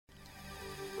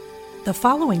The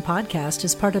following podcast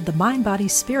is part of the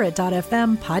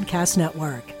MindBodySpirit.fm podcast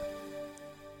network.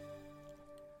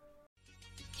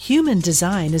 Human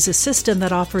design is a system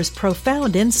that offers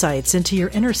profound insights into your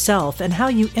inner self and how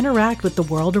you interact with the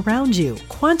world around you.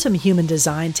 Quantum human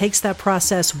design takes that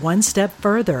process one step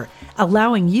further,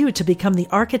 allowing you to become the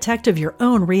architect of your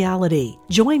own reality.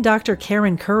 Join Dr.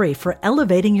 Karen Curry for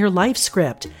Elevating Your Life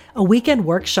Script, a weekend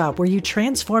workshop where you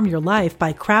transform your life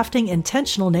by crafting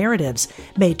intentional narratives,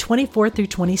 May 24 through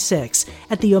 26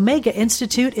 at the Omega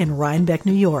Institute in Rhinebeck,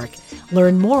 New York.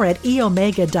 Learn more at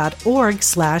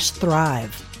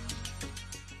eomega.org/thrive.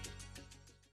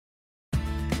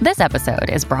 This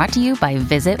episode is brought to you by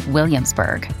Visit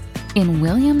Williamsburg. In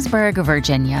Williamsburg,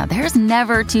 Virginia, there's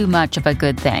never too much of a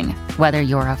good thing. Whether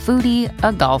you're a foodie,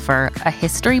 a golfer, a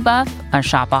history buff, a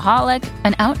shopaholic,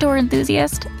 an outdoor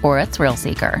enthusiast, or a thrill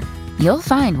seeker, you'll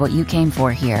find what you came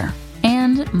for here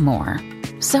and more.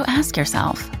 So ask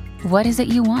yourself, what is it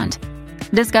you want?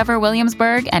 Discover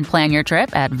Williamsburg and plan your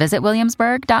trip at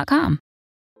visitwilliamsburg.com.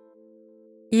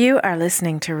 You are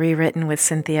listening to Rewritten with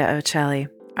Cynthia Ocelli.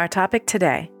 Our topic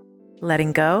today,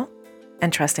 letting go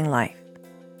and trusting life.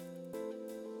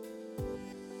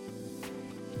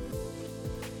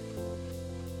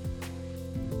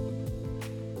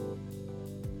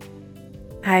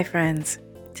 Hi friends,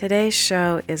 today's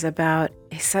show is about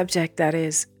a subject that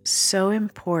is so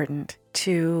important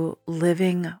to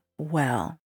living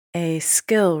well, a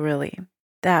skill really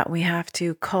that we have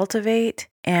to cultivate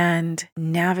and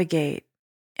navigate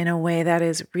in a way that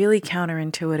is really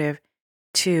counterintuitive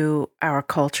to our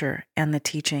culture and the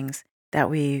teachings that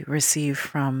we receive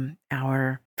from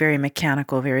our very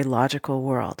mechanical, very logical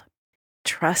world.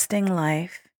 Trusting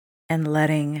life and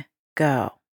letting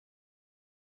go.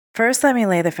 First, let me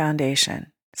lay the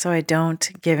foundation so I don't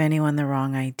give anyone the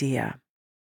wrong idea.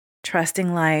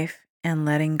 Trusting life and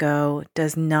letting go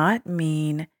does not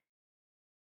mean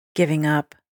giving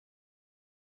up,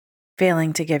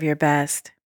 failing to give your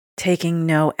best, taking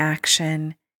no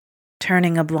action,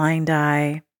 turning a blind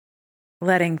eye,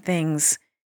 letting things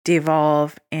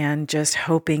devolve and just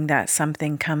hoping that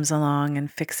something comes along and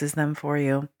fixes them for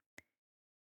you.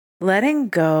 Letting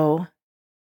go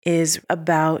is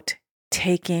about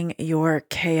taking your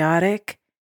chaotic,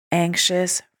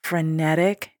 anxious,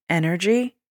 frenetic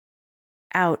energy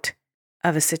out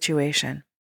of a situation.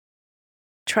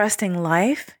 Trusting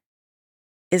life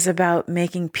is about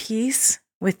making peace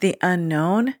with the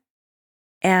unknown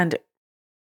and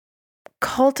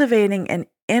cultivating an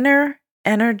inner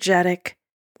energetic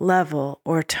level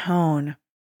or tone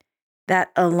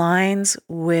that aligns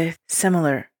with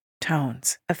similar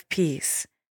tones of peace,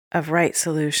 of right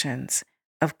solutions,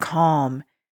 of calm,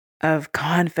 of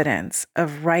confidence,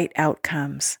 of right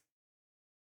outcomes.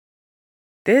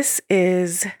 This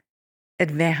is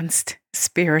advanced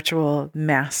spiritual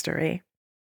mastery.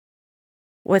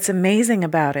 What's amazing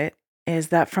about it is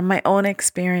that from my own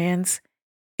experience,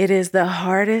 it is the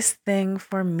hardest thing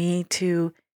for me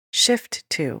to shift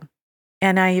to.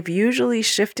 And I have usually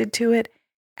shifted to it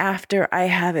after I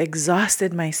have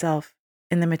exhausted myself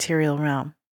in the material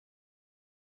realm.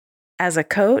 As a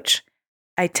coach,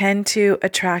 I tend to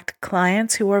attract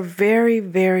clients who are very,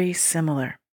 very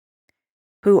similar,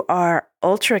 who are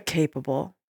ultra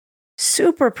capable,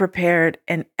 super prepared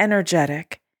and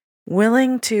energetic,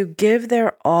 willing to give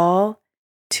their all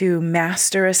to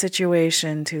master a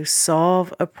situation, to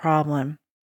solve a problem,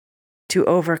 to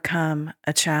overcome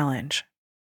a challenge.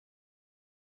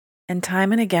 And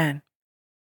time and again,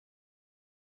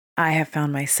 I have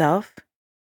found myself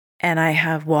and I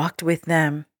have walked with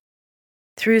them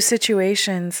through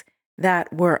situations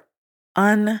that were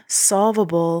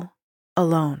unsolvable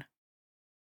alone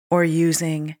or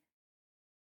using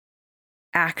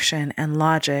action and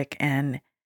logic and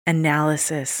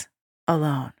analysis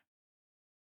alone.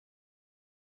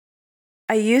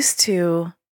 I used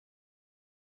to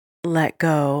let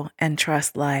go and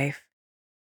trust life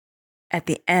at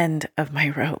the end of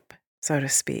my rope, so to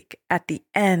speak, at the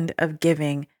end of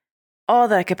giving all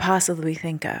that I could possibly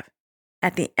think of,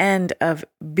 at the end of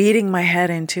beating my head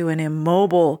into an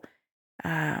immobile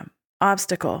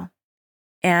obstacle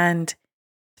and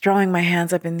throwing my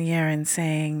hands up in the air and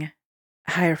saying,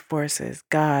 higher forces,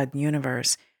 God,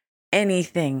 universe,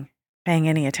 anything paying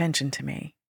any attention to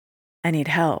me. I need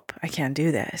help. I can't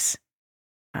do this.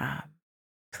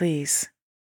 Please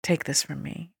take this from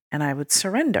me. And I would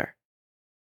surrender.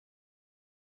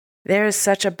 There is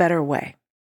such a better way.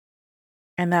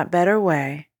 And that better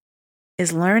way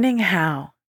is learning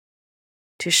how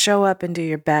to show up and do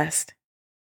your best,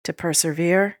 to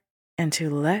persevere and to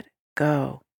let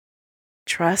go.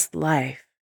 Trust life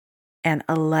and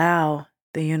allow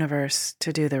the universe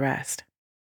to do the rest.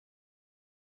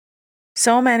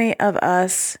 So many of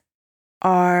us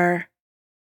are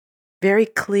very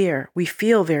clear, we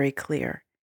feel very clear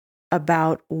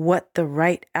about what the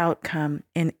right outcome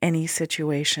in any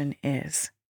situation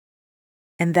is.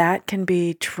 And that can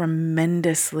be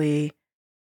tremendously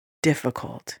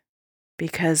difficult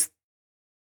because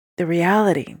the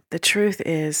reality, the truth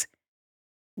is,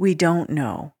 we don't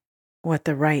know what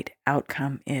the right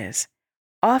outcome is.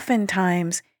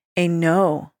 Oftentimes, a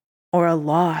no or a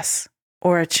loss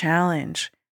or a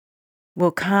challenge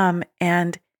will come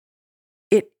and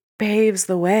it paves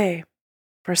the way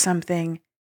for something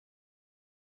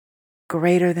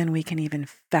greater than we can even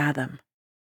fathom.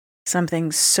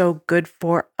 Something so good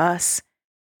for us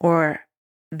or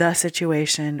the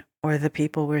situation or the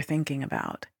people we're thinking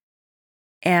about.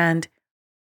 And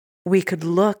we could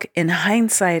look in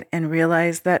hindsight and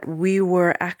realize that we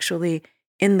were actually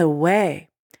in the way,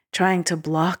 trying to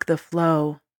block the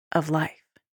flow of life.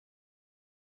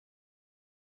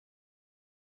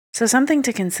 So something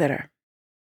to consider.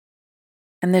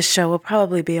 And this show will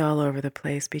probably be all over the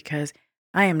place because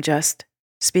I am just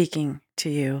speaking to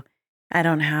you. I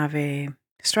don't have a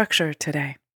structure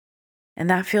today. And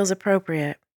that feels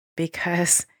appropriate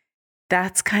because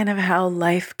that's kind of how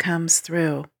life comes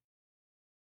through.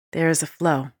 There is a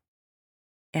flow,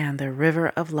 and the river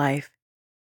of life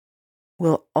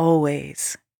will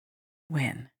always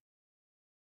win.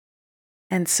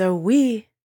 And so we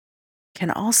can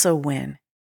also win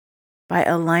by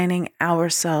aligning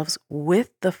ourselves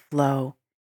with the flow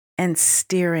and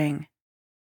steering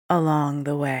along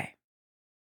the way.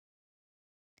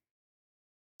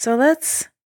 So let's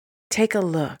take a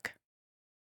look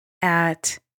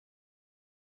at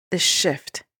the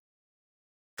shift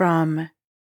from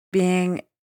being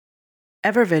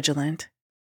ever vigilant,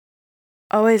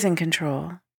 always in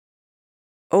control,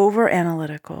 over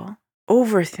analytical,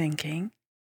 overthinking,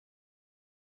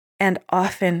 and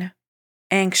often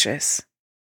anxious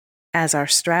as our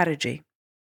strategy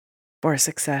for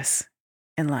success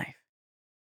in life.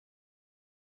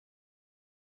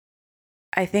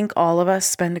 I think all of us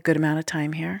spend a good amount of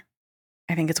time here.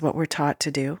 I think it's what we're taught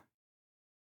to do.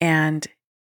 And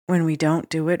when we don't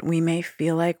do it, we may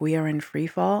feel like we are in free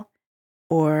fall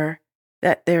or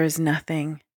that there is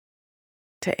nothing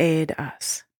to aid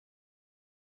us.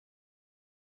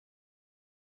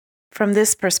 From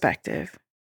this perspective,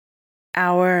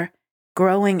 our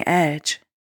growing edge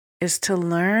is to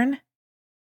learn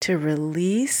to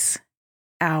release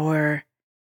our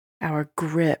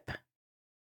grip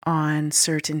on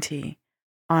certainty,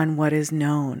 on what is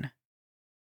known,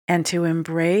 and to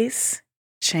embrace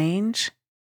change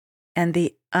and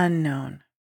the unknown.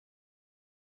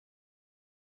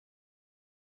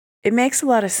 It makes a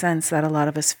lot of sense that a lot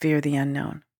of us fear the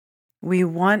unknown. We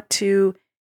want to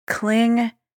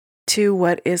cling to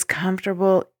what is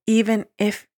comfortable, even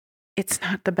if it's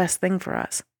not the best thing for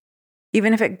us.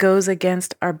 Even if it goes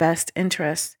against our best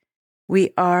interests,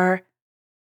 we are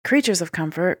creatures of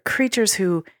comfort, creatures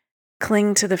who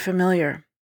cling to the familiar.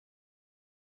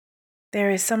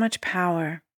 There is so much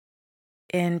power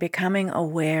in becoming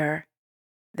aware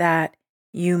that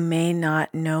you may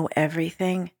not know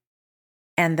everything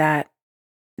and that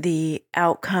the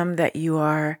outcome that you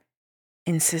are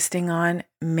insisting on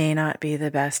may not be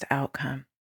the best outcome.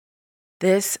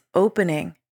 This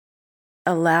opening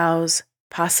allows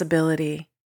possibility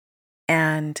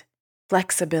and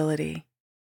flexibility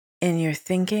in your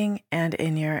thinking and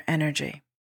in your energy.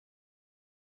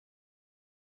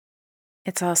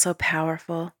 It's also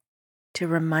powerful to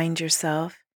remind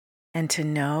yourself and to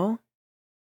know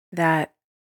that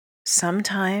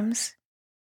sometimes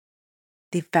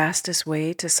the fastest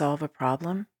way to solve a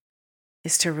problem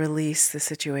is to release the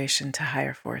situation to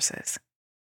higher forces.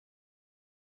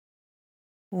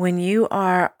 When you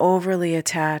are overly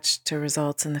attached to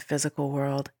results in the physical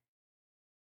world,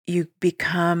 you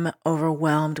become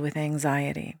overwhelmed with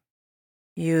anxiety.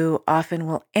 You often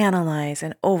will analyze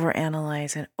and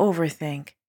overanalyze and overthink.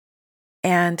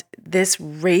 And this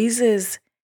raises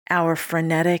our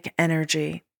frenetic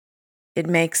energy. It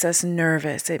makes us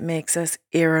nervous. It makes us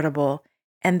irritable.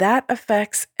 And that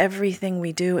affects everything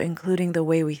we do, including the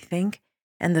way we think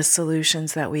and the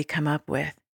solutions that we come up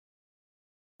with.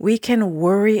 We can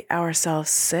worry ourselves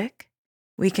sick.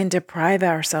 We can deprive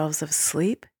ourselves of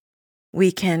sleep.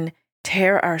 We can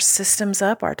tear our systems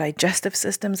up, our digestive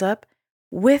systems up,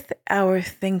 with our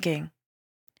thinking,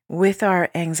 with our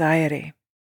anxiety.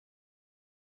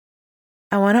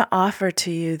 I want to offer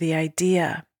to you the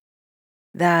idea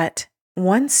that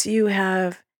once you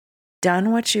have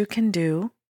done what you can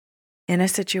do in a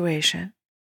situation,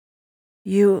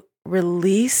 you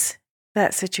release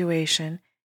that situation,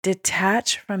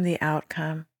 detach from the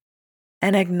outcome,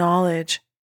 and acknowledge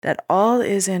that all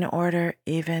is in order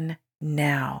even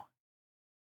now.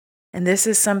 And this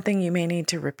is something you may need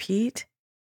to repeat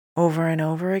over and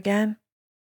over again,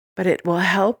 but it will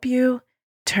help you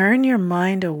turn your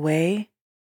mind away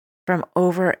from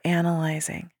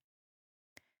overanalyzing.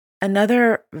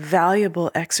 Another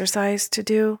valuable exercise to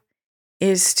do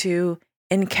is to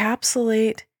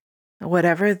encapsulate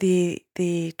whatever the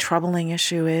troubling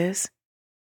issue is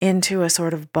into a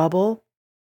sort of bubble,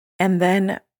 and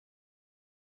then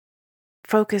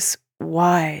focus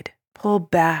wide, pull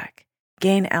back,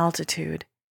 gain altitude,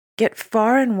 get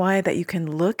far and wide that you can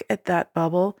look at that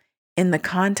bubble in the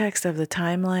context of the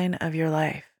timeline of your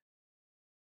life.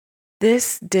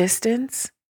 This distance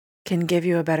can give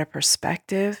you a better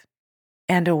perspective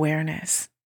and awareness.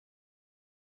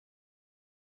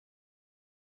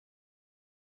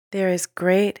 There is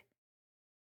great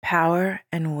power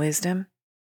and wisdom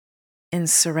in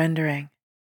surrendering.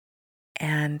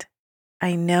 And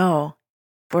I know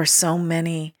for so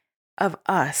many of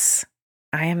us,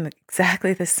 I am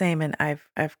exactly the same, and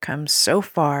I've come so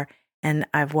far, and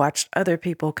I've watched other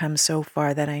people come so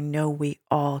far that I know we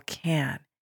all can.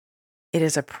 It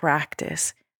is a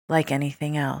practice like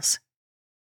anything else.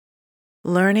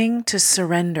 Learning to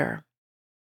surrender,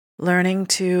 learning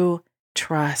to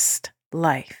trust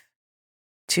life,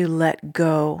 to let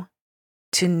go,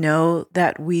 to know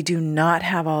that we do not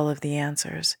have all of the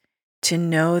answers, to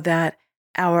know that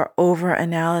our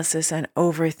overanalysis and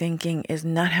overthinking is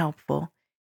not helpful.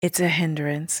 It's a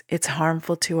hindrance. It's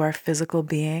harmful to our physical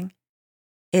being.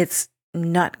 It's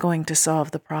not going to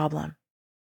solve the problem.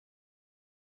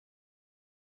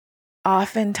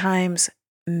 Oftentimes,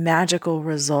 magical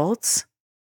results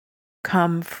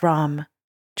come from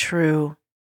true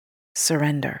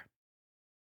surrender.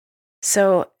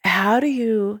 So, how do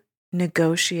you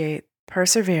negotiate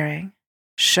persevering,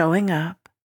 showing up,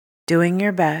 doing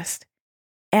your best,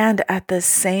 and at the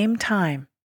same time,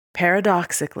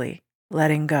 paradoxically,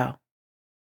 letting go?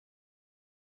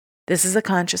 This is a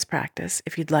conscious practice.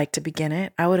 If you'd like to begin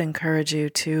it, I would encourage you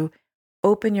to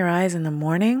open your eyes in the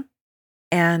morning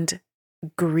and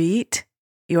greet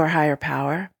your higher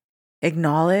power.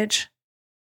 Acknowledge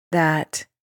that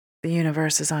the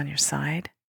universe is on your side,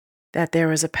 that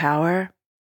there is a power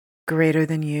greater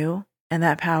than you, and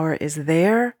that power is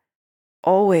there,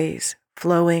 always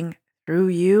flowing through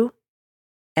you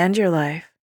and your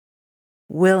life,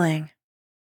 willing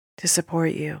to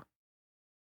support you.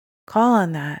 Call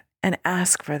on that and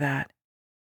ask for that.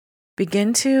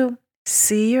 Begin to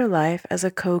see your life as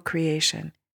a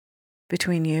co-creation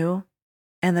between you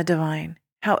and the divine,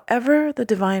 however the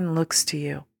divine looks to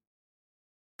you.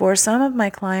 For some of my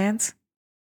clients,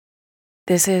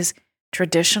 this is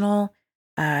traditional,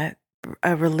 a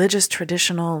religious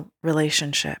traditional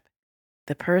relationship.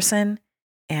 The person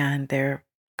and their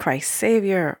Christ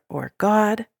Savior or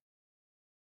God.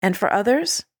 And for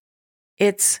others,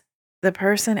 it's the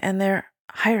person and their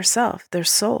higher self, their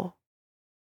soul.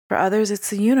 For others, it's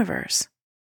the universe.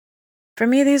 For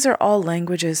me, these are all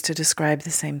languages to describe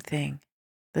the same thing,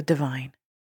 the divine.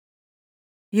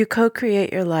 You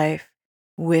co-create your life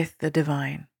with the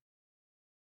divine.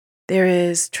 There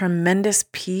is tremendous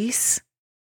peace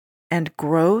and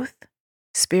growth,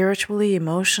 spiritually,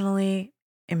 emotionally,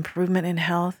 improvement in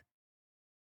health,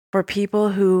 for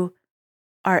people who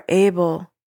are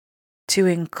able to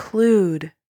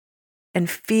include and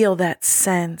feel that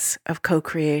sense of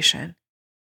co-creation,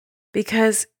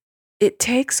 because it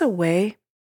takes away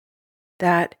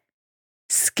that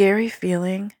scary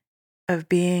feeling of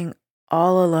being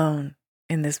all alone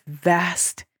in this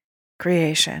vast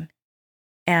creation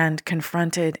and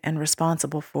confronted and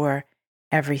responsible for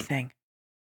everything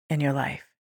in your life.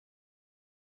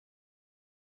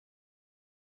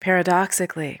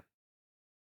 Paradoxically,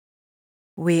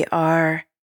 we are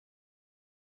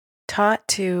taught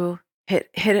to hit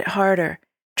it harder,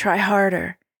 try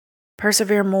harder,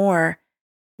 persevere more,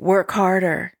 work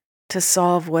harder to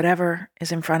solve whatever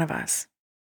is in front of us.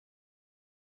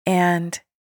 And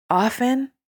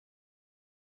often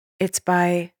it's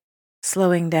by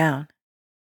slowing down,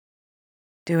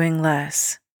 doing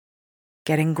less,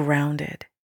 getting grounded,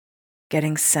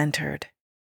 getting centered,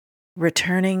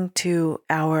 returning to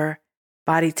our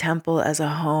body temple as a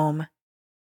home,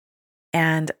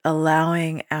 and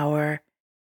allowing our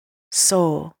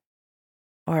soul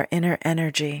or inner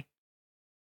energy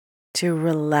to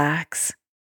relax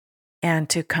and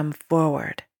to come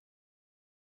forward.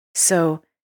 So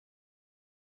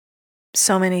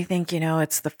many think,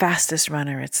 it's the fastest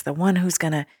runner. It's the one who's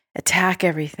going to attack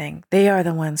everything. They are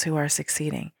the ones who are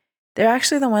succeeding. they're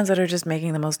actually the ones that are just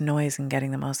making the most noise and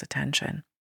getting the most attention.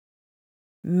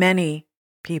 Many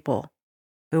people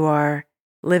who are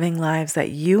living lives that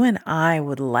you and I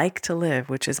would like to live,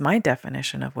 which is my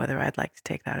definition of whether I'd like to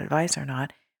take that advice or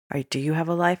not. All right, do you have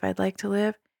a life I'd like to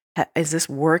live? Is this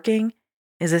working?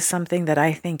 Is this something that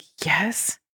I think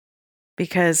yes?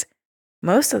 Because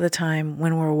most of the time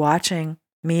when we're watching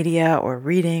media or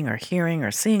reading or hearing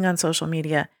or seeing on social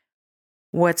media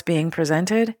what's being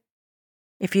presented,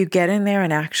 if you get in there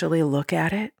and actually look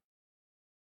at it,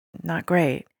 not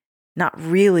great. Not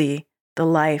really the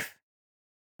life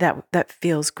that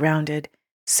feels grounded,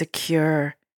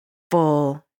 secure,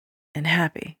 full, and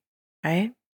happy,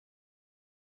 right?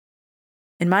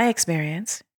 In my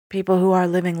experience, people who are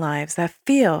living lives that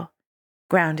feel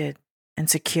grounded and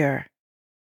secure,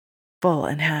 full,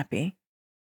 and happy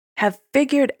have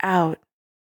figured out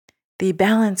the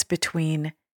balance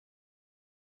between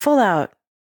full out,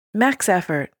 max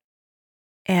effort,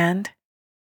 and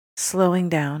slowing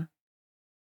down,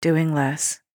 doing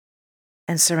less,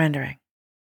 and surrendering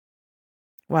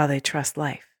while they trust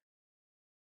life.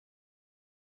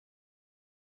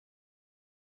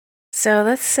 So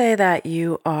let's say that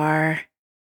you are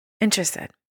interested,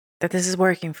 that this is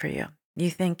working for you. You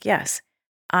think, yes,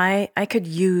 I could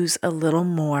use a little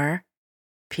more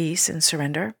peace and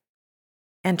surrender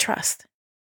and trust.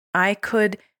 I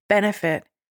could benefit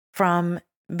from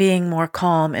being more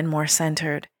calm and more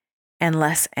centered and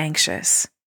less anxious.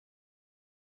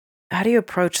 How do you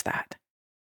approach that?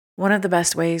 One of the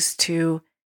best ways to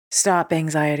stop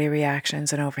anxiety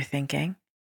reactions and overthinking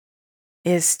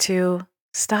is to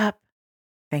stop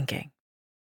thinking.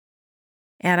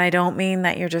 And I don't mean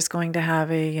that you're just going to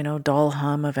have a, dull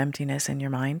hum of emptiness in your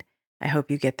mind. I hope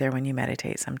you get there when you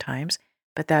meditate sometimes,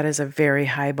 but that is a very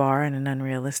high bar and an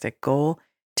unrealistic goal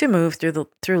to move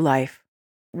through life.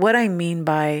 What I mean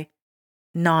by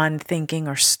non-thinking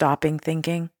or stopping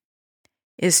thinking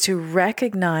is to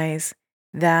recognize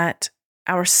that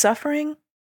our suffering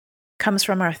comes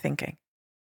from our thinking,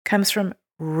 comes from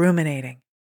ruminating.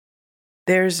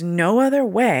 There's no other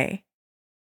way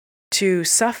to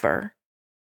suffer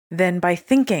than by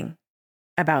thinking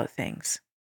about things.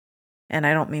 And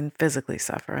I don't mean physically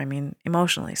suffer, I mean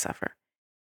emotionally suffer.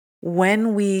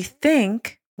 When we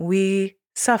think, we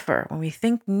suffer. When we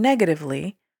think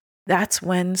negatively, that's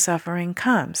when suffering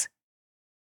comes.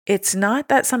 It's not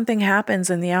that something happens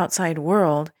in the outside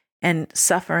world and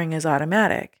suffering is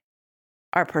automatic.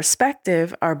 Our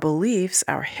perspective, our beliefs,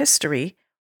 our history,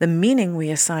 the meaning we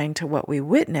assign to what we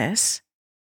witness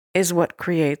is what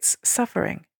creates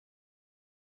suffering.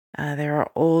 There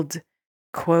are old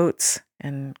quotes,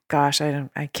 and gosh, I'm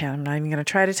not even going to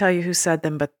try to tell you who said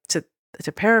them, but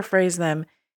to paraphrase them,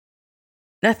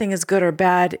 nothing is good or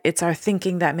bad. It's our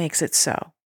thinking that makes it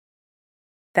so.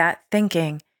 That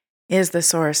thinking is the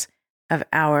source of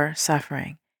our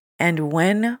suffering. And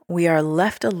when we are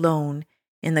left alone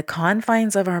in the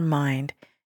confines of our mind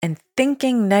and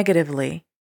thinking negatively,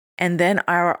 and then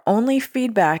our only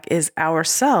feedback is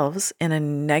ourselves in a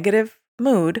negative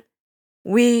mood,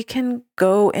 we can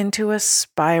go into a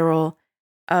spiral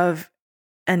of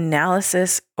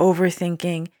analysis,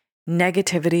 overthinking,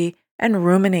 negativity, and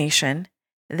rumination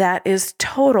that is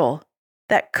total,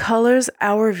 that colors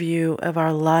our view of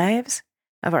our lives,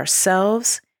 of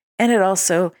ourselves, and it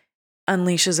also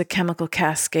unleashes a chemical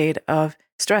cascade of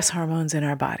stress hormones in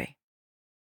our body.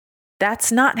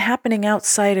 That's not happening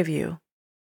outside of you.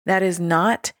 That is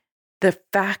not the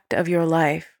fact of your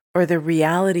life or the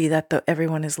reality that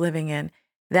everyone is living in.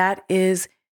 That is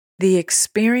the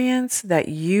experience that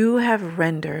you have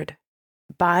rendered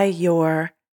by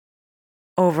your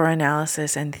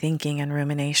overanalysis and thinking and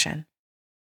rumination.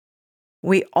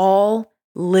 We all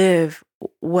live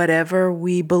whatever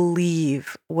we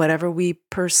believe, whatever we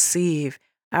perceive.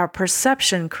 Our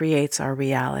perception creates our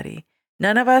reality.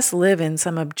 None of us live in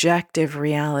some objective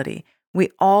reality. We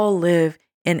all live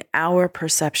in our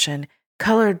perception,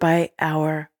 colored by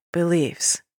our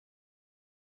beliefs.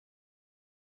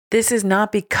 This is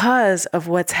not because of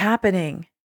what's happening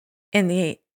in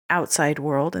the outside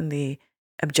world, in the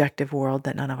objective world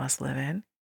that none of us live in.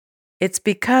 It's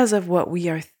because of what we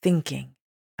are thinking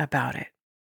about it.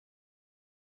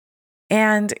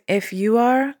 And if you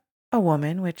are a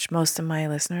woman, which most of my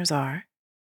listeners are,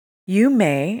 you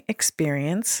may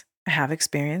have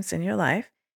experienced in your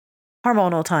life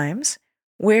hormonal times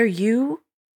where you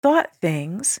thought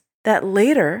things that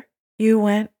later you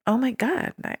went, oh my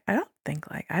God, I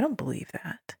don't believe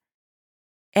that.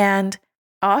 And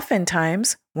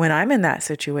oftentimes when I'm in that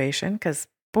situation, because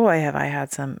boy, have I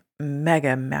had some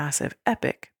mega massive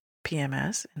epic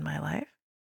PMS in my life,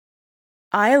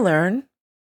 I learn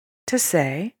to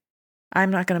say,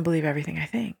 I'm not going to believe everything I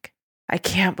think. I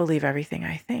can't believe everything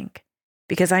I think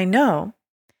because I know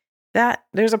that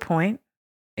there's a point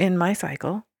in my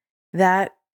cycle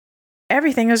that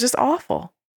everything is just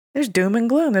awful. There's doom and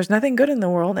gloom. There's nothing good in the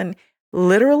world. And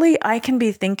literally, I can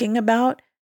be thinking about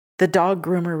the dog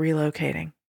groomer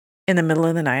relocating in the middle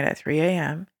of the night at 3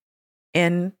 a.m.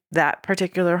 in that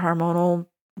particular hormonal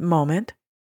moment.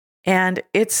 And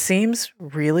it seems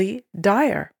really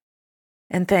dire.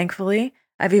 And thankfully,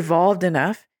 I've evolved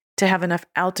enough to have enough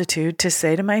altitude to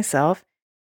say to myself,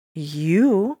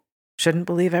 you shouldn't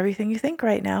believe everything you think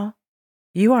right now.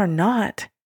 You are not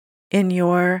in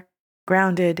your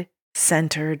grounded,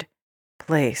 centered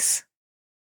place.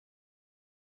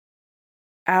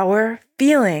 Our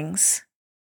feelings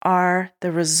are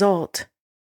the result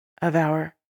of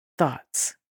our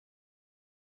thoughts.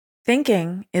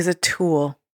 Thinking is a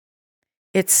tool.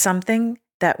 It's something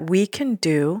that we can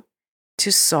do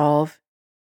to solve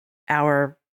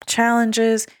our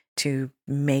challenges, to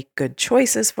make good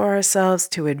choices for ourselves,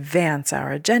 to advance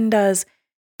our agendas,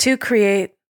 to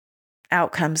create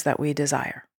outcomes that we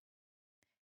desire.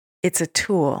 It's a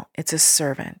tool. It's a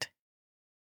servant.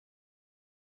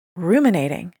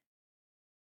 Ruminating,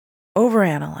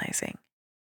 overanalyzing,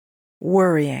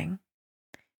 worrying,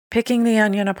 picking the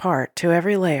onion apart to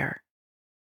every layer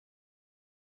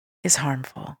is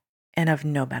harmful and of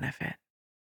no benefit.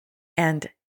 And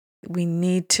we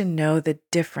need to know the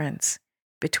difference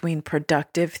between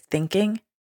productive thinking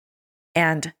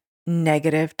and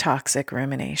negative, toxic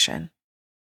rumination.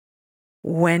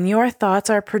 When your thoughts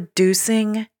are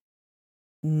producing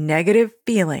negative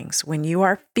feelings, when you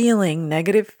are feeling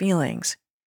negative feelings,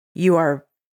 you are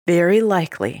very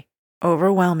likely,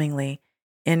 overwhelmingly,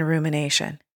 in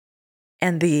rumination.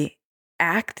 And the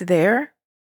act there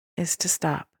is to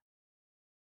stop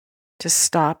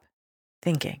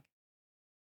thinking.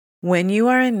 When you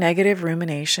are in negative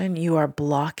rumination, you are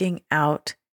blocking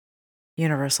out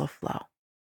universal flow.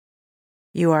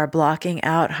 You are blocking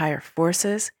out higher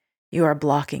forces. You are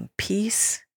blocking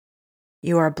peace.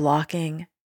 You are blocking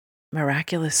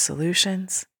miraculous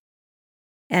solutions.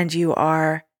 And you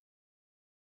are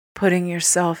putting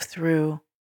yourself through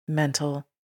mental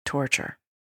torture.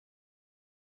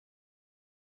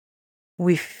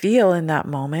 We feel in that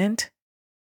moment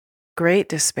great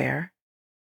despair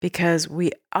because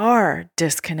we are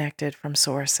disconnected from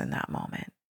source in that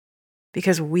moment,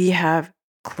 because we have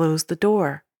closed the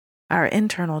door, our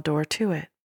internal door to it.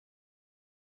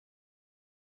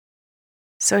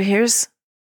 So here's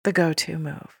the go-to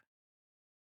move.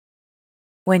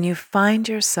 When you find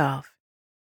yourself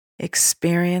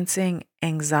experiencing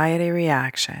anxiety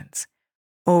reactions,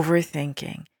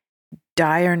 overthinking,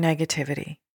 dire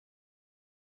negativity,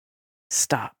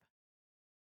 stop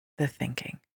the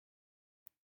thinking.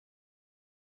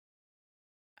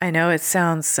 I know it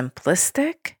sounds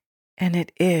simplistic, and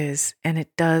it is, and it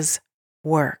does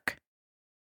work.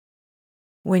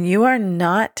 When you are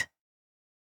not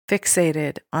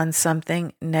fixated on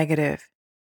something negative,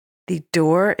 the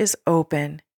door is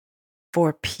open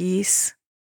for peace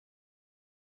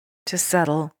to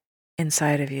settle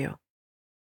inside of you.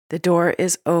 The door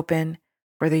is open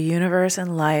for the universe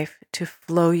and life to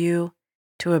flow you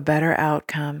to a better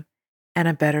outcome and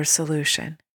a better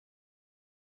solution.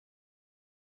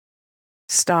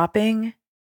 Stopping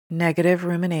negative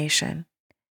rumination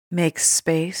makes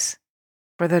space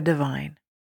for the divine.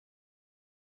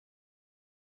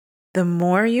 The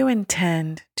more you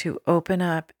intend to open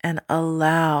up and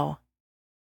allow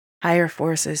higher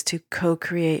forces to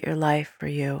co-create your life for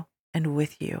you and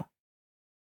with you,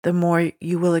 the more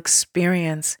you will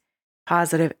experience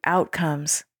positive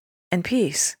outcomes and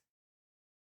peace.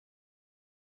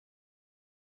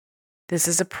 This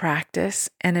is a practice,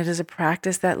 and it is a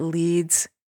practice that leads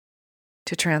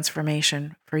to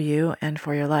transformation for you and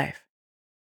for your life.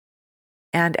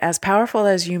 And as powerful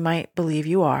as you might believe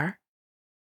you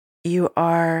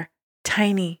are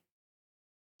tiny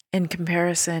in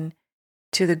comparison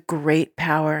to the great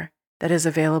power that is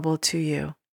available to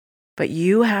you. But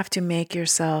you have to make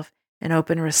yourself an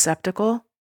open receptacle,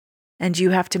 and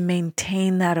you have to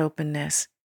maintain that openness.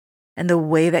 And the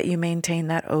way that you maintain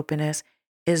that openness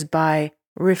is by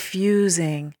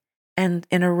refusing and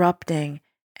interrupting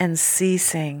and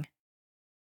ceasing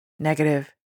negative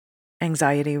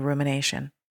anxiety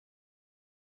rumination.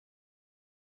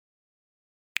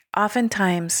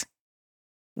 Oftentimes,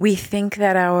 we think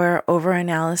that our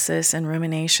overanalysis and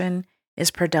rumination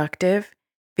is productive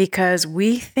because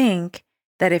we think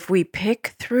that if we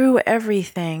pick through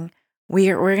everything,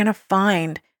 we're going to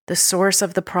find the source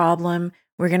of the problem,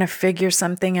 we're going to figure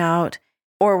something out,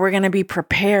 or we're going to be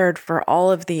prepared for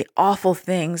all of the awful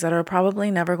things that are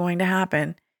probably never going to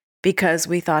happen because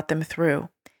we thought them through.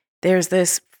 There's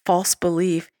this false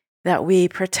belief that we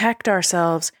protect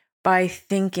ourselves by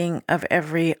thinking of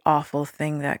every awful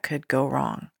thing that could go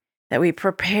wrong, that we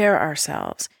prepare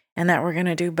ourselves and that we're going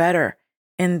to do better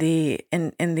in the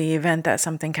event that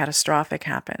something catastrophic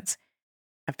happens.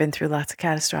 I've been through lots of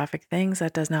catastrophic things.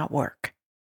 That does not work.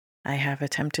 I have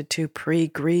attempted to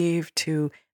pre-grieve,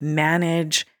 to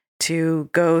manage, to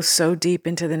go so deep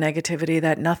into the negativity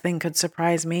that nothing could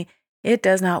surprise me. It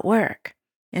does not work.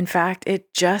 In fact,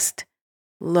 it just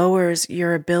lowers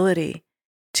your ability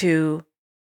to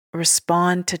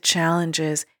respond to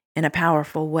challenges in a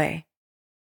powerful way.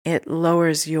 It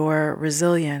lowers your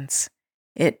resilience.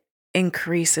 It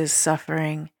increases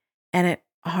suffering, and it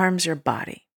harms your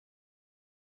body.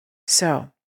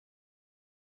 So,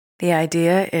 the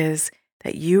idea is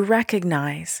that you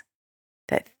recognize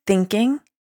that thinking,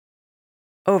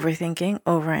 overthinking,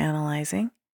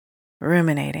 overanalyzing,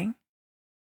 ruminating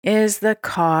is the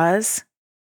cause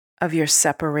of your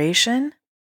separation,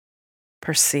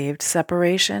 perceived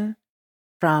separation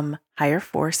from higher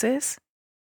forces,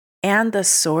 and the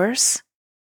source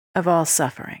of all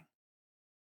suffering.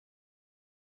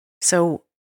 So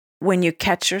when you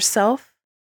catch yourself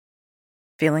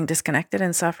feeling disconnected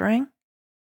and suffering,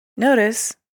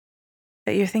 notice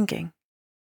that you're thinking,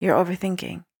 you're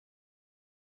overthinking.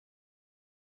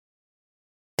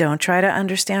 Don't try to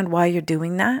understand why you're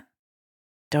doing that.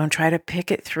 Don't try to pick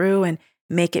it through and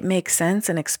make it make sense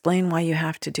and explain why you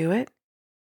have to do it.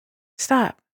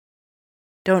 Stop.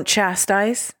 Don't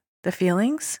chastise the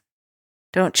feelings.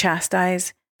 Don't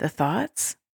chastise the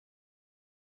thoughts.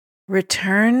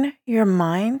 Return your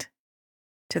mind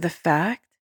to the fact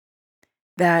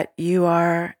that you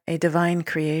are a divine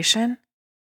creation,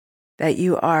 that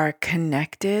you are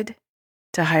connected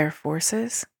to higher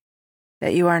forces,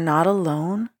 that you are not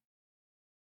alone,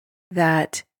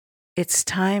 that it's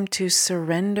time to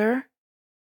surrender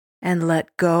and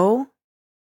let go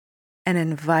and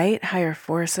invite higher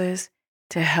forces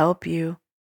to help you,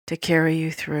 to carry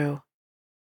you through.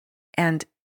 And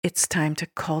it's time to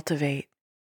cultivate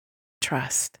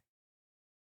trust.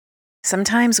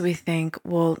 Sometimes we think,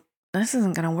 well, this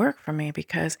isn't going to work for me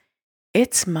because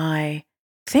it's my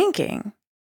thinking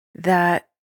that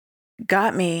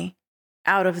got me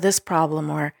out of this problem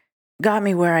or got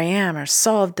me where I am or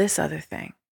solved this other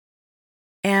thing.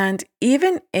 And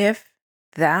even if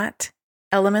that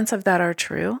elements of that are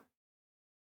true,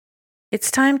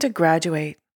 it's time to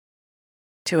graduate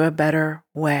to a better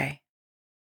way.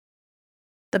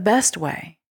 The best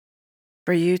way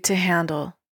for you to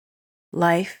handle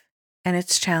life and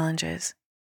its challenges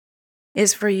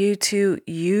is for you to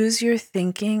use your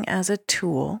thinking as a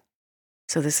tool.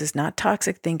 So this is not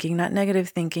toxic thinking, not negative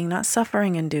thinking, not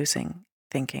suffering-inducing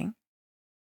thinking.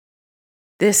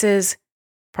 This is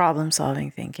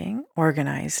problem-solving thinking,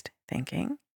 organized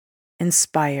thinking,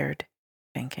 inspired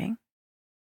thinking.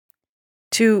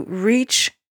 To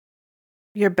reach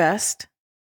your best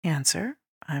answer,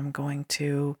 I'm going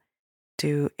to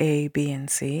do A, B, and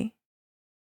C,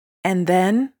 and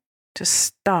then to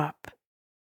stop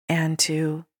and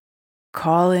to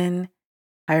call in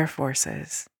higher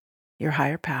forces, your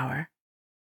higher power,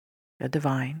 the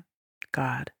divine,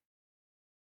 God,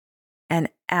 and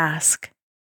ask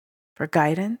for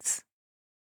guidance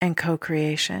and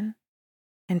co-creation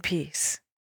and peace.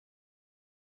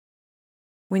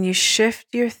 When you shift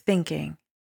your thinking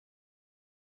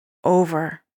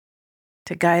over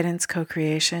to guidance,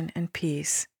 co-creation, and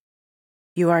peace,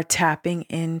 you are tapping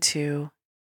into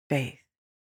faith.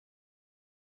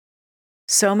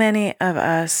 So many of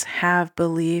us have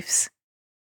beliefs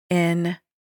in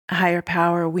a higher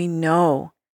power. We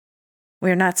know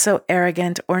we're not so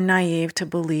arrogant or naive to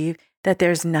believe that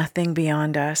there's nothing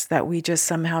beyond us, that we just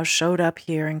somehow showed up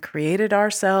here and created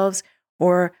ourselves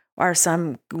or are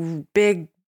some big,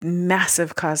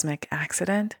 massive cosmic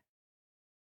accident.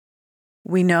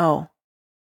 We know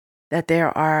that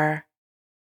there are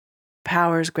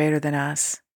powers greater than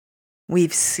us.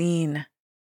 We've seen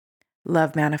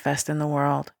love manifest in the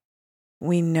world.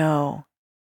 We know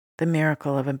the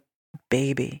miracle of a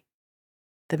baby,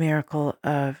 the miracle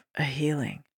of a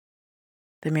healing,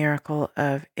 the miracle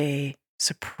of a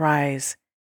surprise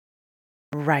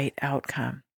right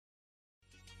outcome.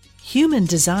 Human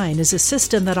design is a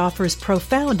system that offers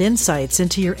profound insights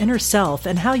into your inner self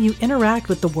and how you interact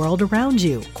with the world around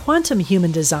you. Quantum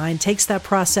human design takes that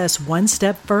process one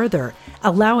step further,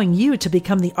 allowing you to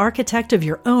become the architect of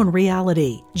your own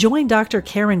reality. Join Dr.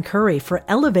 Karen Curry for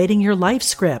Elevating Your Life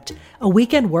Script, a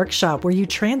weekend workshop where you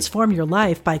transform your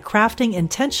life by crafting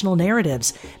intentional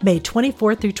narratives, May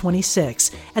 24th through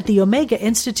 26th at the Omega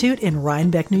Institute in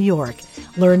Rhinebeck, New York.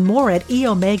 Learn more at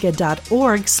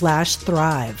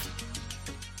eomega.org/thrive.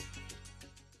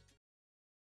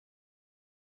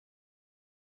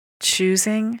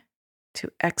 Choosing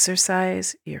to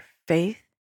exercise your faith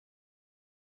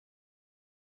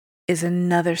is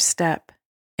another step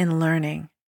in learning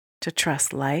to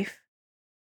trust life,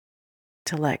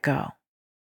 to let go.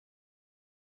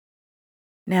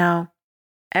 Now,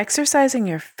 exercising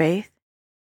your faith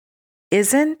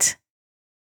isn't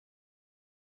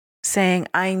saying,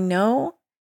 I know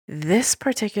this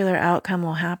particular outcome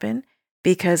will happen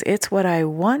because it's what I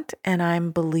want and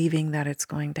I'm believing that it's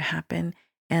going to happen,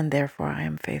 and therefore I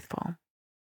am faithful.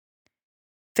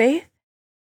 Faith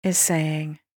is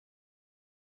saying,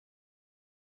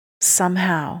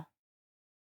 somehow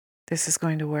this is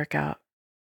going to work out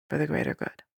for the greater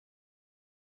good.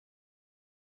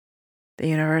 The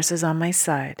universe is on my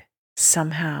side.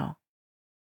 Somehow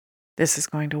this is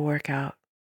going to work out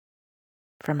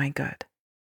for my good.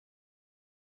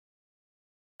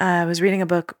 I was reading a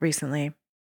book recently,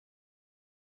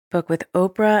 book with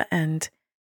Oprah and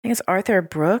I think it's Arthur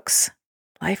Brooks,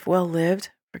 Life Well Lived.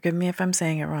 Forgive me if I'm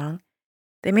saying it wrong.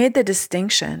 They made the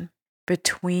distinction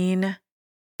between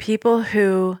people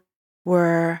who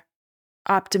were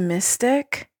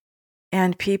optimistic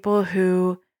and people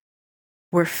who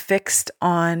were fixed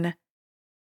on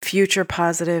future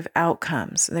positive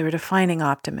outcomes. They were defining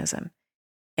optimism.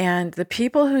 And the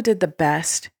people who did the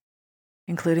best,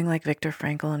 including like Viktor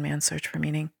Frankl and Man's Search for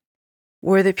Meaning,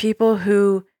 were the people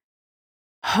who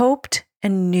hoped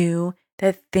and knew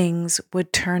that things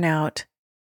would turn out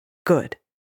good,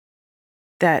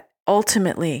 that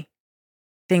ultimately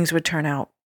things would turn out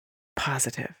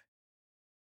positive.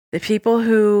 The people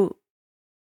who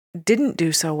didn't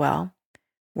do so well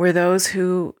were those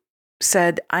who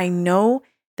said, I know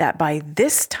that by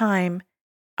this time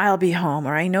I'll be home,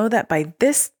 or I know that by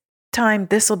this time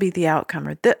this will be the outcome,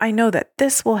 or I know that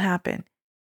this will happen.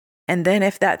 And then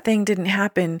if that thing didn't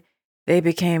happen, they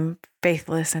became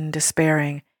faithless and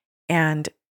despairing. And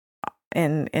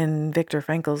in Viktor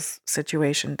Frankl's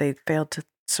situation, they failed to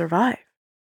survive.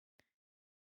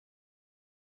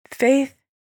 Faith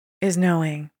is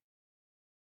knowing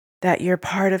that you're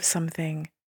part of something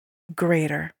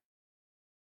greater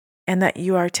and that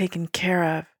you are taken care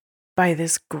of by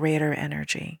this greater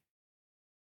energy.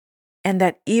 And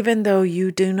that even though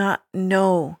you do not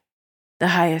know the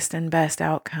highest and best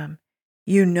outcome,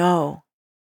 you know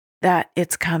that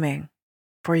it's coming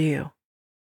for you.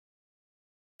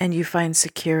 And you find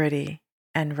security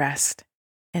and rest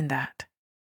in that.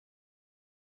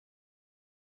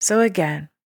 So again,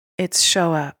 it's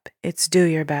show up, it's do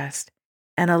your best,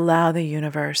 and allow the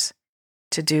universe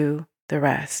to do the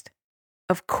rest.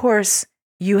 Of course,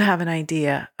 you have an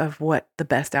idea of what the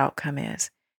best outcome is,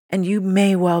 and you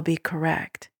may well be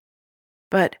correct.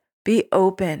 But be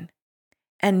open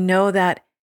and know that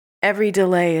every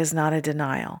delay is not a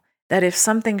denial. That if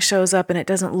something shows up and it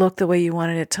doesn't look the way you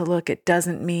wanted it to look, it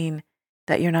doesn't mean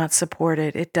that you're not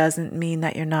supported. It doesn't mean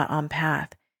that you're not on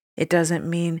path. It doesn't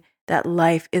mean that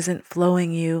life isn't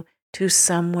flowing you to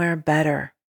somewhere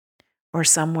better or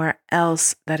somewhere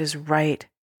else that is right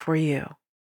for you.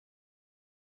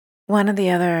 One of the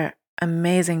other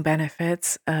amazing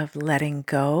benefits of letting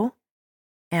go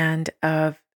and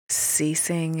of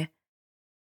ceasing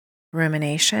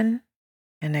rumination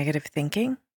and negative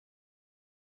thinking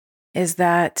is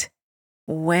that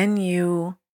when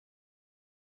you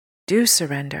do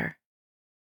surrender,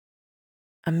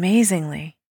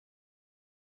 amazingly,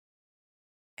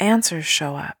 answers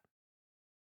show up.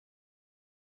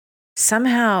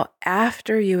 Somehow,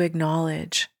 after you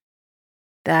acknowledge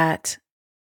that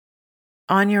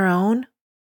on your own,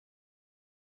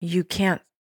 you can't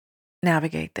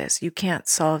navigate this, you can't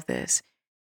solve this,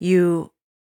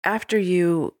 after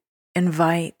you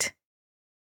invite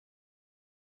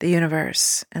the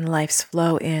universe and life's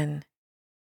flow in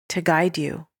to guide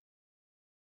you,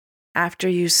 after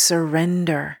you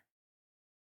surrender,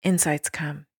 insights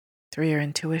come through your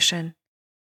intuition,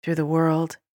 through the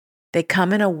world. They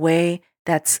come in a way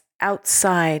that's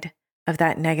outside of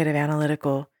that negative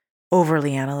analytical,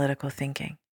 overly analytical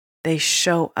thinking. They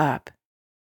show up.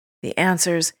 The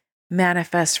answers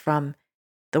manifest from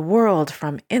the world,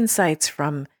 from insights,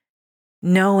 from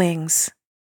knowings,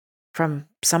 from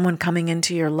someone coming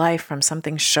into your life, from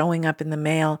something showing up in the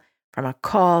mail, from a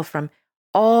call, from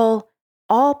all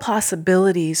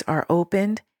possibilities are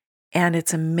opened, And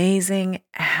it's amazing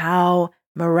how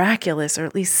miraculous, or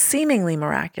at least seemingly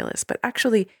miraculous, but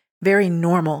actually very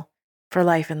normal for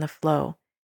life in the flow,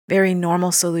 very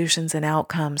normal solutions and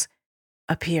outcomes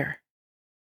appear.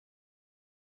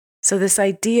 So this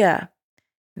idea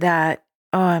that,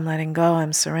 oh, I'm letting go,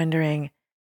 I'm surrendering,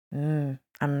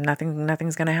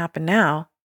 nothing's going to happen now.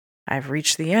 I've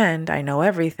reached the end. I know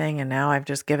everything, and now I've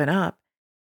just given up,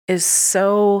 is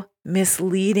so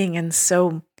misleading and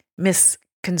so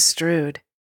misconstrued.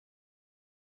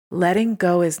 Letting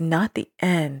go is not the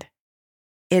end.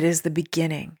 It is the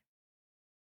beginning.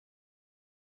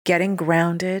 Getting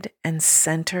grounded and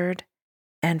centered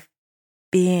and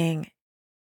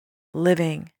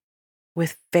living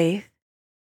with faith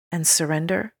and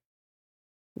surrender,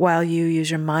 while you use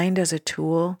your mind as a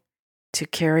tool to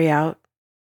carry out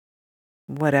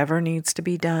whatever needs to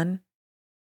be done,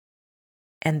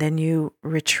 and then you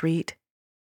retreat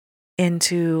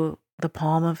into the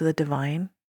palm of the divine,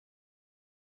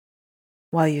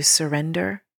 while you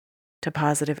surrender to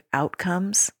positive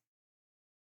outcomes,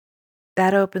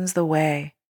 that opens the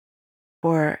way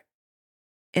for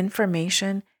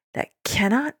information that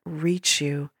cannot reach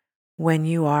you when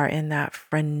you are in that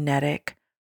frenetic,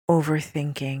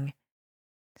 overthinking,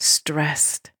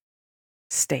 stressed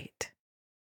state.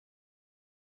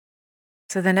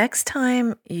 So the next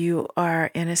time you are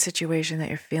in a situation that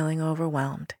you're feeling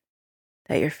overwhelmed,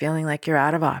 that you're feeling like you're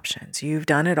out of options, you've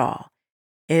done it all,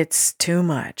 it's too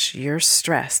much, you're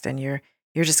stressed, and you're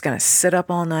just going to sit up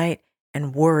all night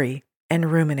and worry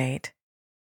and ruminate,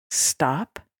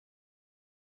 stop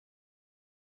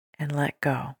and let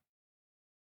go.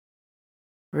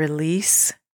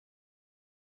 Release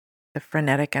the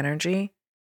frenetic energy,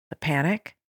 the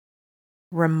panic.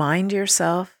 Remind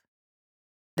yourself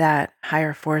that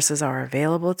higher forces are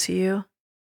available to you,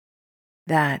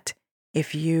 that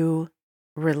if you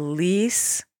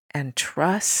release and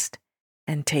trust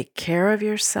and take care of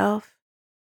yourself,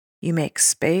 you make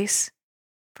space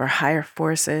for higher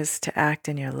forces to act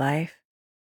in your life.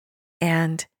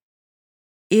 And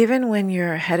even when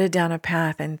you're headed down a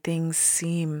path and things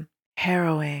seem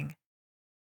harrowing,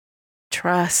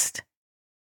 trust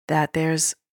that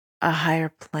there's a higher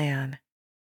plan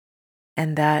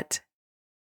and that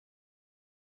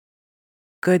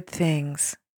good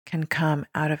things can come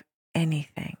out of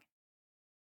anything.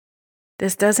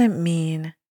 This doesn't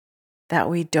mean that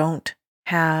we don't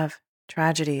have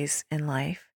tragedies in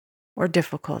life or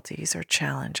difficulties or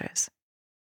challenges.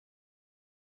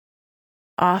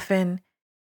 Often,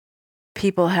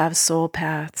 people have soul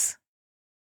paths.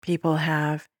 People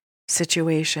have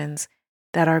situations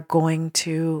that are going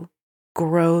to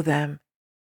grow them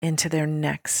into their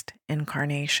next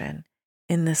incarnation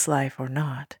in this life or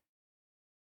not.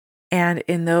 And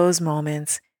in those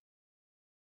moments,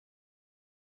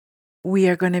 we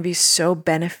are going to be so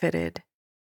benefited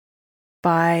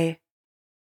by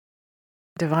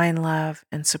divine love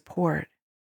and support.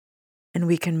 And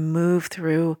we can move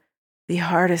through the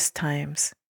hardest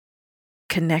times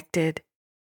connected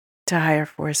to higher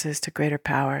forces, to greater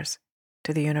powers,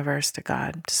 to the universe, to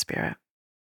God, to spirit,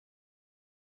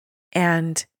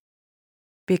 and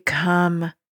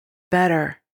become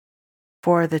better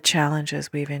for the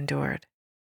challenges we've endured.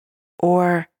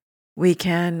 Or we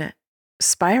can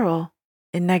spiral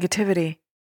in negativity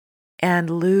and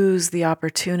lose the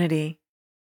opportunity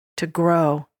to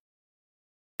grow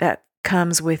that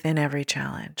comes within every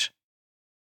challenge.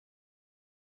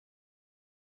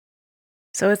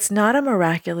 So it's not a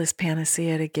miraculous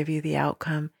panacea to give you the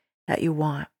outcome that you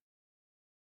want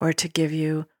or to give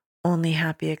you only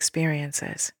happy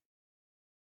experiences.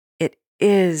 It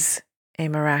is a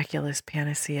miraculous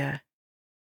panacea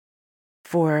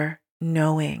for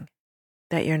knowing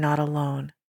that you're not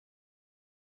alone,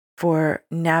 for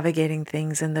navigating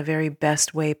things in the very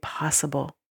best way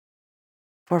possible,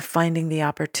 for finding the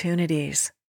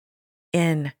opportunities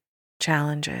in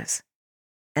challenges,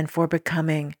 and for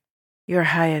becoming your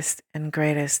highest and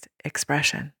greatest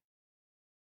expression.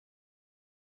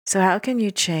 So how can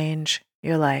you change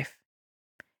your life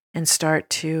and start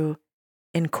to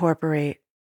incorporate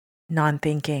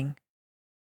non-thinking,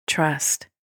 trust,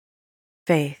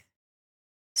 faith,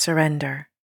 surrender,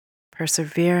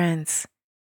 perseverance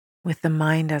with the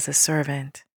mind as a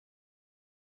servant,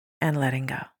 and letting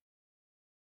go?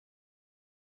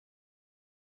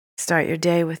 Start your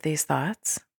day with these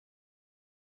thoughts.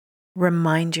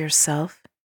 Remind yourself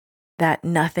that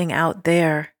nothing out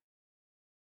there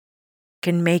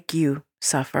can make you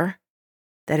suffer,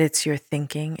 that it's your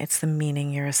thinking, it's the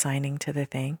meaning you're assigning to the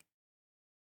thing.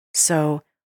 So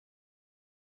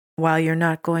while you're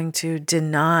not going to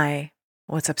deny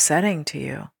what's upsetting to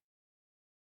you,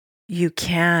 you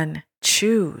can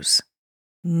choose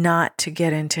not to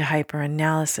get into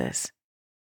hyperanalysis,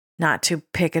 not to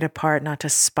pick it apart, not to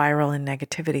spiral in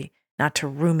negativity, not to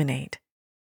ruminate.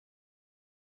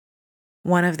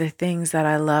 One of the things that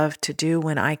I love to do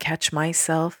when I catch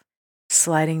myself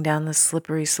sliding down the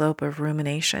slippery slope of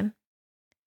rumination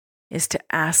is to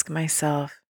ask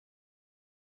myself,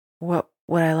 what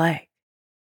would I like?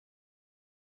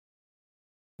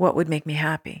 What would make me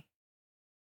happy?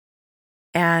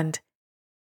 And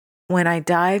when I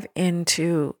dive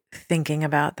into thinking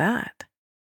about that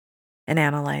and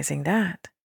analyzing that,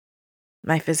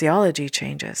 my physiology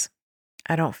changes.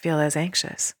 I don't feel as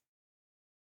anxious.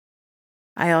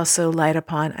 I also light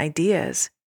upon ideas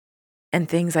and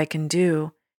things I can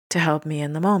do to help me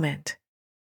in the moment.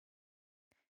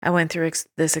 I went through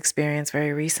this experience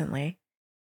very recently.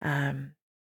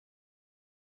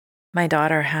 My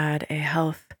daughter had a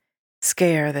health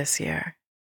scare this year,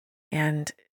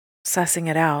 and sussing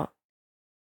it out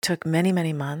took many,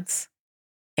 many months.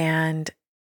 And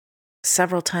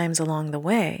several times along the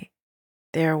way,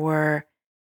 there were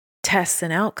tests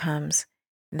and outcomes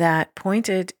that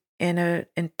pointed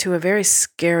into a very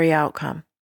scary outcome.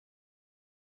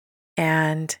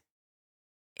 And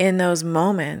in those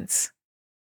moments,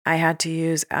 I had to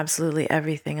use absolutely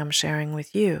everything I'm sharing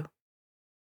with you.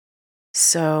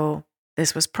 So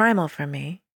this was primal for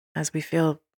me, as we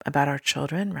feel about our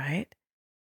children, right?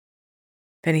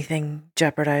 If anything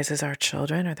jeopardizes our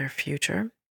children or their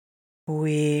future,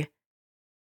 we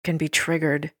can be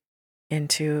triggered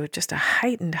into just a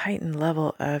heightened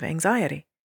level of anxiety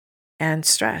and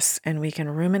stress. And we can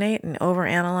ruminate and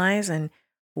overanalyze and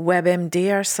WebMD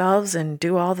ourselves and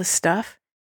do all the stuff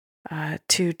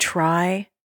to try,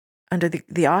 under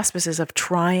the auspices of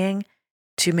trying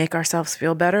to make ourselves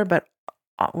feel better, but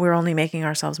we're only making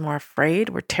ourselves more afraid.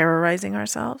 We're terrorizing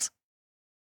ourselves.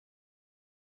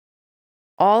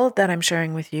 All of that I'm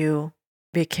sharing with you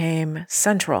became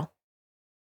central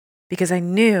because I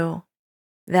knew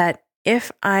that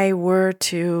if I were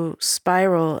to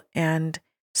spiral and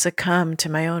succumb to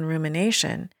my own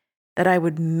rumination, that I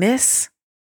would miss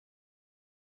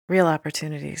real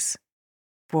opportunities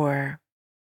for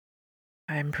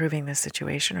improving the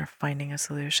situation or finding a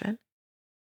solution.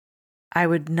 I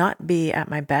would not be at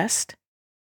my best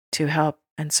to help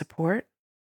and support.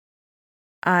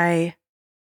 I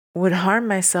would harm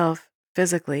myself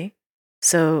physically.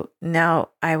 So now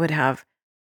I would have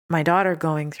my daughter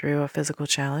going through a physical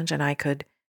challenge and I could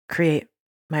create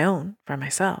my own for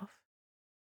myself.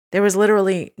 There was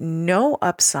literally no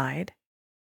upside,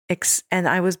 and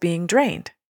I was being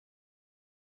drained.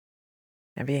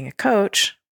 And being a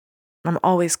coach, I'm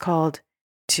always called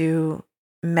to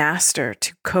master,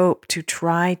 to cope, to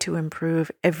try to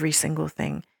improve every single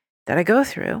thing that I go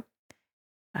through.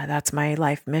 That's my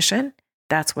life mission.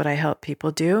 That's what I help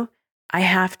people do. I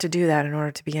have to do that in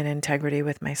order to be in integrity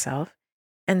with myself.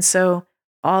 And so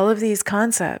all of these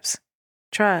concepts,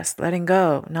 trust, letting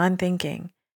go,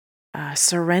 non-thinking,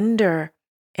 surrender,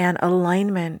 and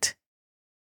alignment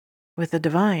with the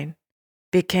divine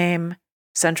became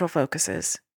central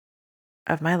focuses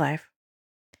of my life.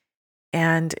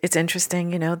 And it's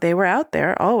interesting, they were out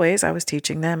there always. I was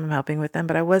teaching them, I'm helping with them,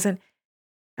 but I wasn't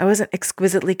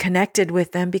exquisitely connected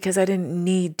with them because I didn't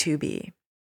need to be.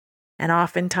 And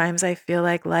oftentimes I feel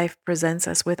like life presents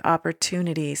us with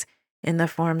opportunities in the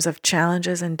forms of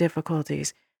challenges and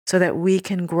difficulties so that we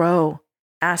can grow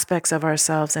aspects of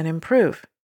ourselves and improve.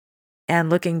 And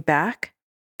looking back,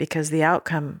 because the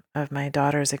outcome of my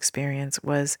daughter's experience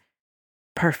was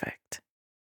perfect,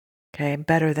 okay,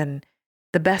 better than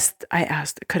the best I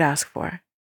could ask for.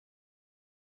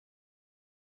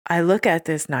 I look at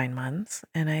this 9 months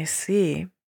and I see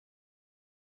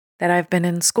that I've been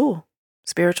in school,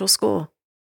 spiritual school,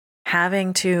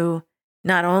 having to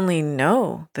not only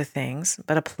know the things,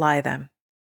 but apply them,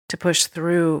 to push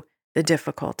through the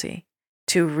difficulty,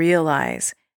 to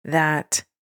realize that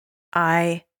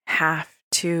I have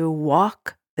to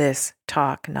walk this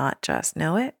talk, not just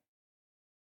know it.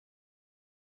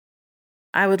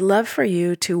 I would love for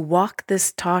you to walk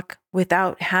this talk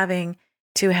without having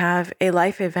to have a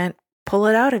life event pull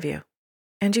it out of you.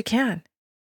 And you can.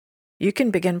 You can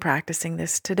begin practicing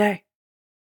this today.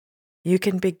 You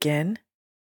can begin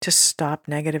to stop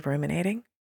negative ruminating,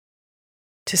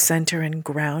 to center and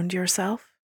ground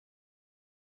yourself,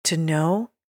 to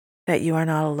know that you are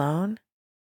not alone,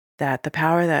 that the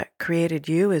power that created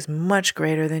you is much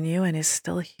greater than you and is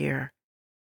still here,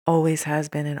 always has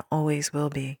been and always will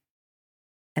be,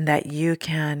 and that you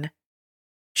can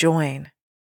join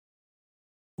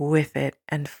with it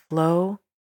and flow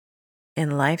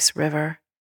in life's river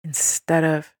instead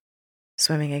of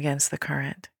swimming against the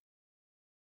current.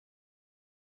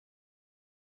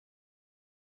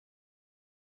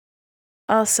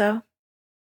 Also,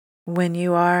 when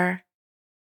you are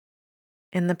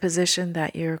in the position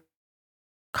that you're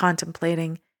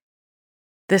contemplating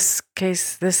this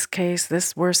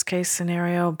worst case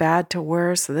scenario, bad to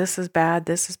worse, this is bad,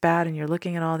 and you're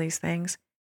looking at all these things,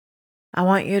 I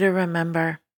want you to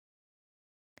remember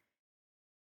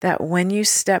that when you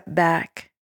step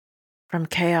back from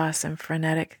chaos and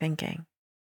frenetic thinking,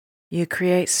 you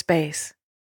create space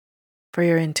for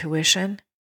your intuition,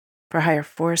 for higher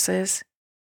forces,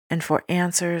 and for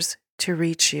answers to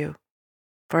reach you.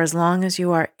 For as long as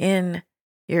you are in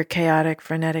your chaotic,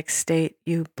 frenetic state,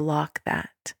 you block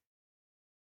that.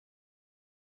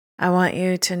 I want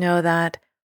you to know that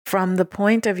from the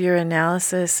point of your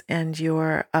analysis and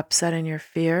your upset and your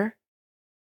fear,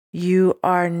 you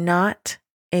are not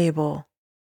able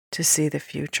to see the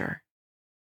future.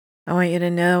 I want you to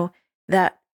know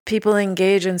that people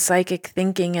engage in psychic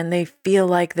thinking and they feel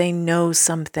like they know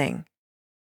something.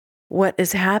 What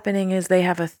is happening is they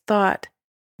have a thought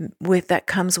that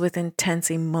comes with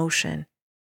intense emotion.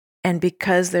 And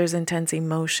because there's intense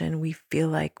emotion, we feel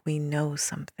like we know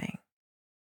something.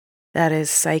 That is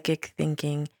psychic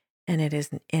thinking, and it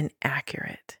is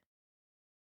inaccurate.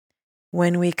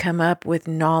 When we come up with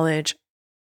knowledge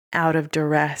out of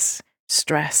duress,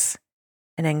 stress,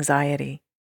 and anxiety,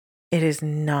 it is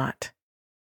not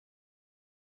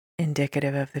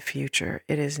indicative of the future.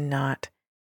 It is not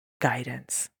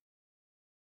guidance.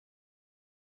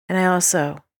 And I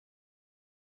also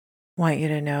want you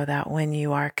to know that when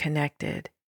you are connected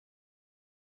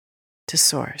to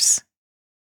Source,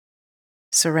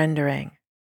 surrendering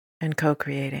and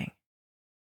co-creating,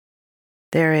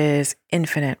 there is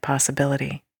infinite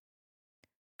possibility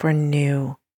for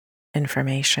new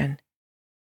information,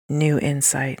 new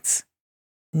insights,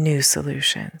 new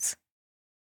solutions.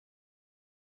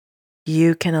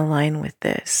 You can align with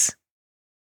this.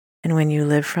 And when you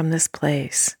live from this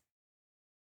place,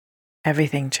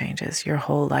 everything changes. Your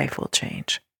whole life will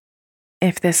change.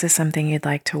 If this is something you'd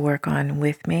like to work on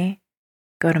with me,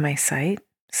 go to my site,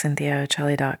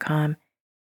 CynthiaOcelli.com,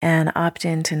 and opt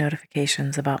in to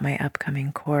notifications about my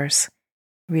upcoming course,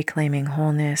 Reclaiming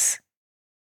Wholeness,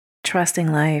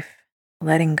 Trusting Life,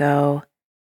 Letting Go,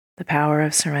 the Power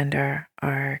of Surrender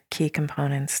are key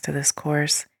components to this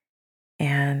course,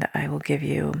 and I will give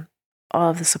you all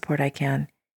of the support I can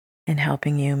in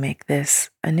helping you make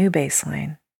this a new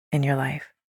baseline in your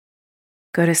life.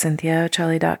 Go to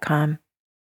CynthiaOcelli.com.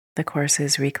 The course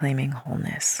is Reclaiming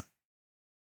Wholeness.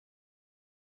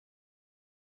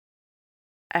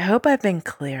 I hope I've been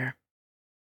clear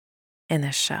in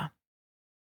this show.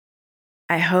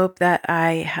 I hope that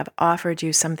I have offered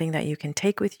you something that you can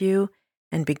take with you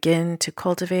and begin to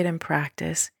cultivate and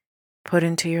practice, put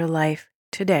into your life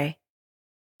today,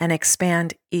 and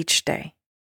expand each day.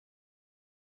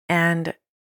 And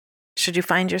should you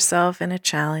find yourself in a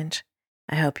challenge,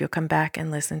 I hope you'll come back and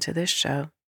listen to this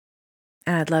show.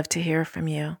 And I'd love to hear from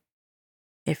you.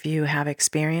 If you have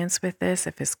experience with this,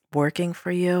 if it's working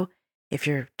for you, if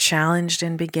you're challenged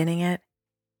in beginning it,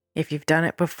 if you've done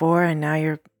it before and now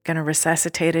you're going to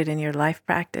resuscitate it in your life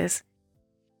practice,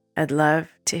 I'd love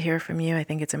to hear from you. I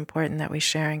think it's important that we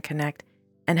share and connect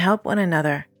and help one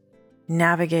another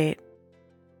navigate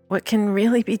what can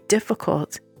really be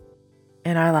difficult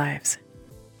in our lives.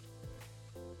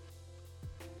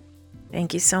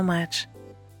 Thank you so much.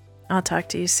 I'll talk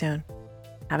to you soon.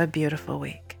 Have a beautiful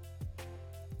week.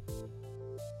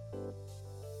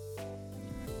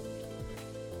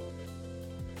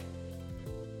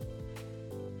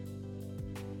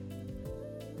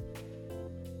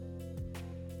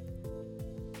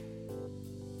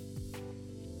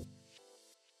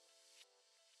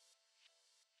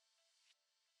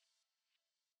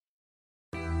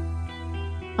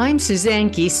 I'm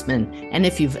Suzanne Giesemann, and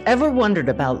if you've ever wondered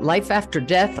about life after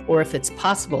death or if it's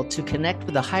possible to connect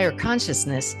with a higher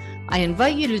consciousness, I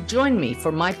invite you to join me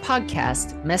for my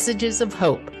podcast, Messages of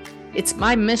Hope. It's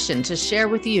my mission to share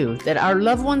with you that our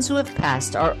loved ones who have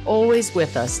passed are always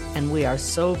with us, and we are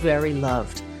so very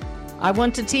loved. I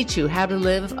want to teach you how to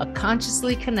live a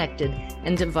consciously connected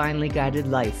and divinely guided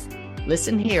life.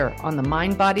 Listen here on the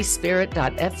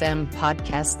mindbodyspirit.fm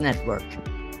podcast network.